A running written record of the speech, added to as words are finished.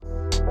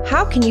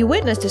How can you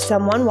witness to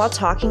someone while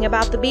talking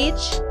about the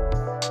beach?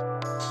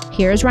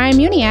 Here's Ryan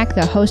Muniak,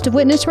 the host of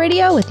Witness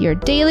Radio, with your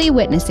daily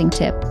witnessing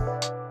tip.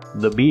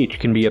 The beach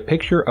can be a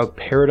picture of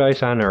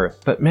paradise on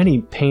earth, but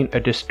many paint a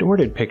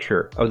distorted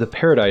picture of the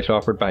paradise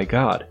offered by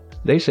God.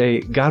 They say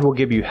God will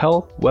give you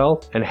health,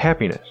 wealth, and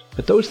happiness,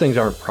 but those things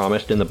aren't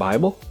promised in the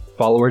Bible.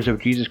 Followers of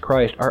Jesus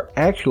Christ are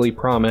actually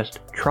promised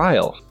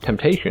trials,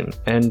 temptation,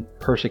 and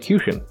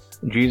persecution.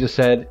 Jesus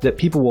said that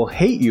people will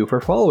hate you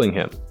for following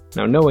him.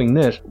 Now, knowing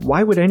this,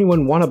 why would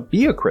anyone want to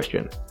be a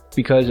Christian?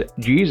 Because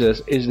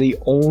Jesus is the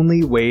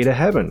only way to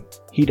heaven.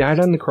 He died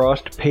on the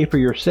cross to pay for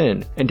your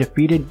sin and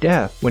defeated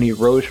death when he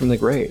rose from the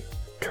grave.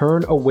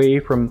 Turn away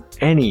from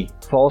any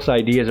false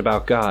ideas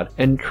about God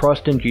and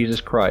trust in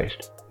Jesus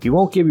Christ. He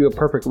won't give you a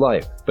perfect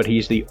life, but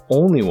he's the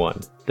only one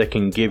that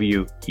can give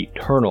you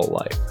eternal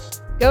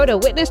life. Go to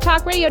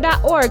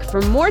witnesstalkradio.org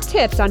for more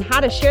tips on how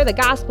to share the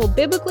gospel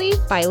biblically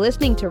by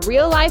listening to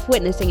real-life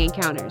witnessing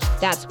encounters.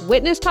 That's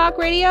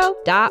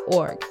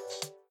witnesstalkradio.org.